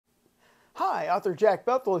Hi, author Jack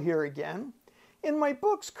Bethel here again. In my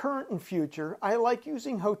books, Current and Future, I like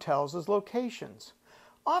using hotels as locations.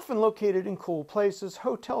 Often located in cool places,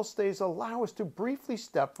 hotel stays allow us to briefly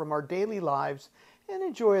step from our daily lives and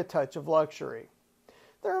enjoy a touch of luxury.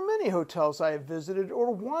 There are many hotels I have visited or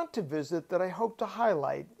want to visit that I hope to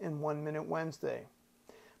highlight in 1 Minute Wednesday.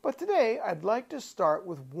 But today, I'd like to start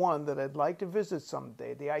with one that I'd like to visit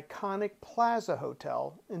someday, the iconic Plaza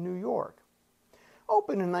Hotel in New York.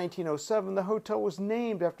 Opened in 1907, the hotel was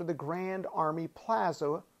named after the Grand Army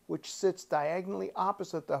Plaza, which sits diagonally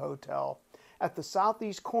opposite the hotel at the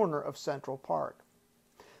southeast corner of Central Park.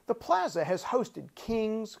 The Plaza has hosted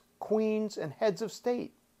kings, queens, and heads of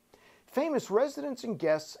state. Famous residents and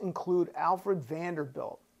guests include Alfred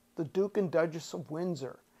Vanderbilt, the Duke and Duchess of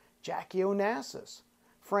Windsor, Jackie Onassis,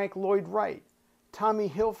 Frank Lloyd Wright, Tommy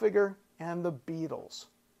Hilfiger, and the Beatles.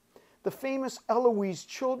 The famous Eloise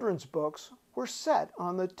children's books were set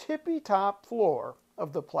on the tippy top floor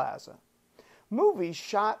of the Plaza. Movies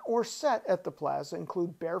shot or set at the Plaza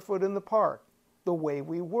include Barefoot in the Park, The Way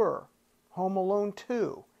We Were, Home Alone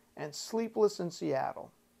 2, and Sleepless in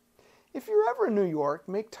Seattle. If you're ever in New York,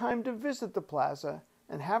 make time to visit the Plaza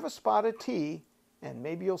and have a spot of tea, and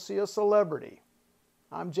maybe you'll see a celebrity.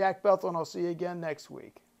 I'm Jack Bethel, and I'll see you again next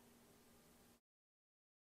week.